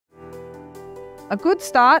A good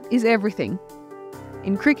start is everything,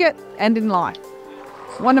 in cricket and in life.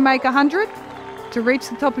 Want to make 100? To reach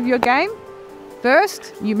the top of your game?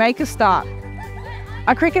 First, you make a start.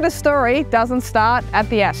 A cricketer's story doesn't start at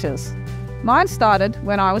the Ashes. Mine started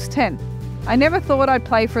when I was 10. I never thought I'd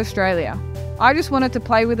play for Australia. I just wanted to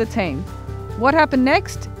play with a team. What happened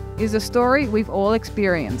next is a story we've all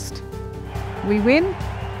experienced. We win,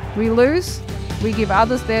 we lose, we give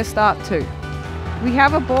others their start too. We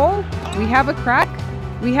have a ball, we have a crack,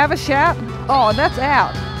 we have a shout, oh, that's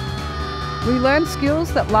out. We learn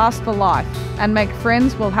skills that last for life and make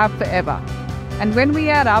friends we'll have forever. And when we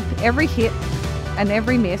add up every hit and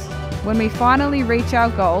every miss, when we finally reach our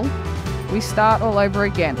goal, we start all over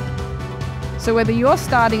again. So whether you're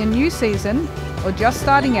starting a new season or just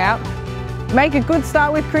starting out, make a good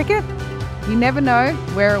start with cricket. You never know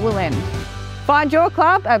where it will end. Find your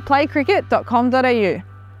club at playcricket.com.au.